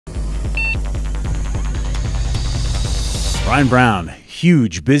Ryan Brown,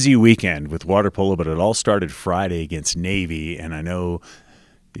 huge, busy weekend with water polo, but it all started Friday against Navy, and I know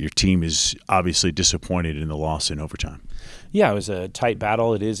your team is obviously disappointed in the loss in overtime. Yeah, it was a tight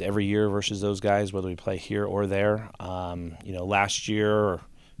battle. It is every year versus those guys, whether we play here or there. Last year or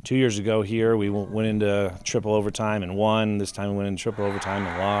 2 years ago here, we went into triple overtime and won. This time we went into triple overtime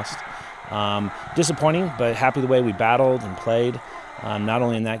and lost. Disappointing, but happy the way we battled and played, not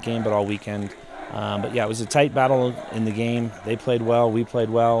only in that game but all weekend. But yeah, it was a tight battle in the game. They played well, we played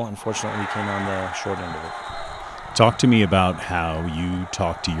well. Unfortunately, we came on the short end of it. Talk to me about how you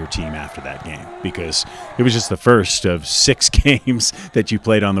talked to your team after that game, because it was just the first of 6 games that you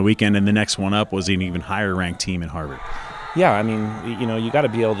played on the weekend, and the next one up was an even higher ranked team in Harvard. Yeah, I mean, you got to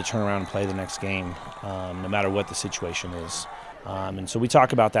be able to turn around and play the next game, no matter what the situation is. And so we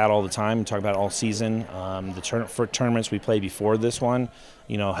talk about that all the time. We talk about it all season. For tournaments we play before this one,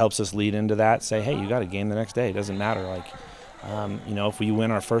 helps us lead into that. Say, hey, you got a game the next day. It doesn't matter. If we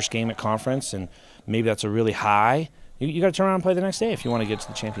win our first game at conference and maybe that's a really high, you got to turn around and play the next day if you want to get to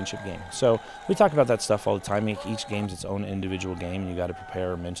the championship game. So we talk about that stuff all the time. Each game's its own individual game, and you got to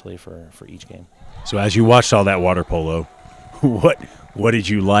prepare mentally for each game. So as you watched all that water polo, what did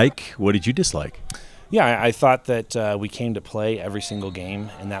you like? What did you dislike? Yeah, I thought that we came to play every single game,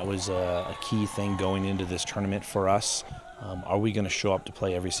 and that was a key thing going into this tournament for us. Are we going to show up to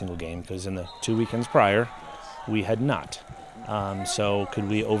play every single game? Because in the 2 weekends prior, we had not. So could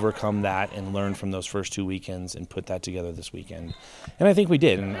we overcome that and learn from those first 2 weekends and put that together this weekend? And I think we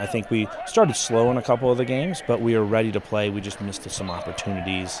did. And I think we started slow in a couple of the games, but we were ready to play. We just missed some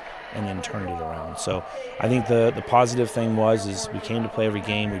opportunities and then turned it around. So I think the positive thing is we came to play every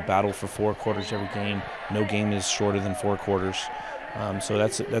game. We battled for 4 quarters every game. No game is shorter than 4 quarters. So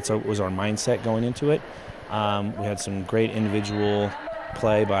was our mindset going into it. We had some great individual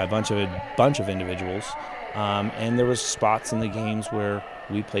play by a bunch of individuals. And there was spots in the games where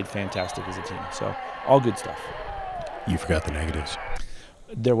we played fantastic as a team. So all good stuff. You forgot the negatives.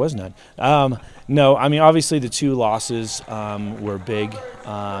 There was none. No, I mean, obviously the 2 losses were big.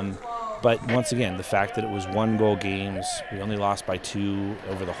 But once again, the fact that it was 1-goal games, we only lost by 2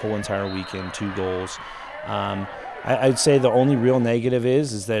 over the whole entire weekend, 2 goals. I'd say the only real negative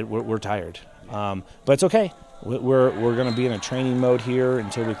is that we're tired. But it's okay. We're going to be in a training mode here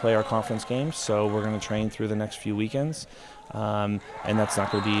until we play our conference games, so we're going to train through the next few weekends, and that's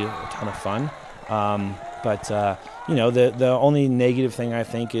not going to be a ton of fun. The only negative thing I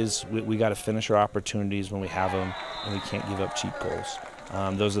think is we got to finish our opportunities when we have them, and we can't give up cheap goals.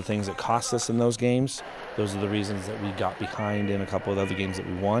 Those are the things that cost us in those games. Those are the reasons that we got behind in a couple of other games that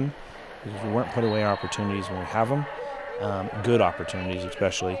we won, because we weren't putting away our opportunities when we have them, good opportunities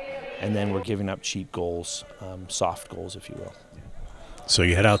especially. And then we're giving up cheap goals, soft goals, if you will. So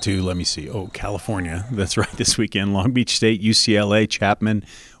you head out to, California. That's right, this weekend. Long Beach State, UCLA, Chapman.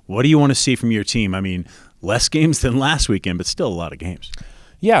 What do you want to see from your team? I mean, less games than last weekend, but still a lot of games.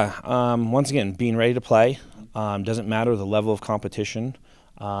 Yeah, once again, being ready to play. Doesn't matter the level of competition.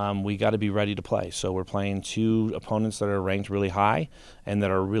 We got to be ready to play. So we're playing 2 opponents that are ranked really high and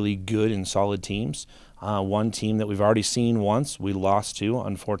that are really good and solid teams. One team that we've already seen once, we lost to,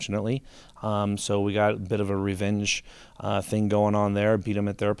 unfortunately. So we got a bit of a revenge thing going on there, beat them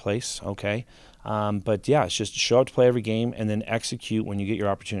at their place, okay. But yeah, it's just show up to play every game and then execute when you get your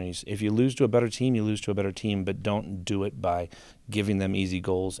opportunities. If you lose to a better team, you lose to a better team, but don't do it by giving them easy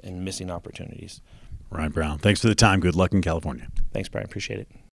goals and missing opportunities. Ryan Brown, thanks for the time. Good luck in California. Thanks, Brian. Appreciate it.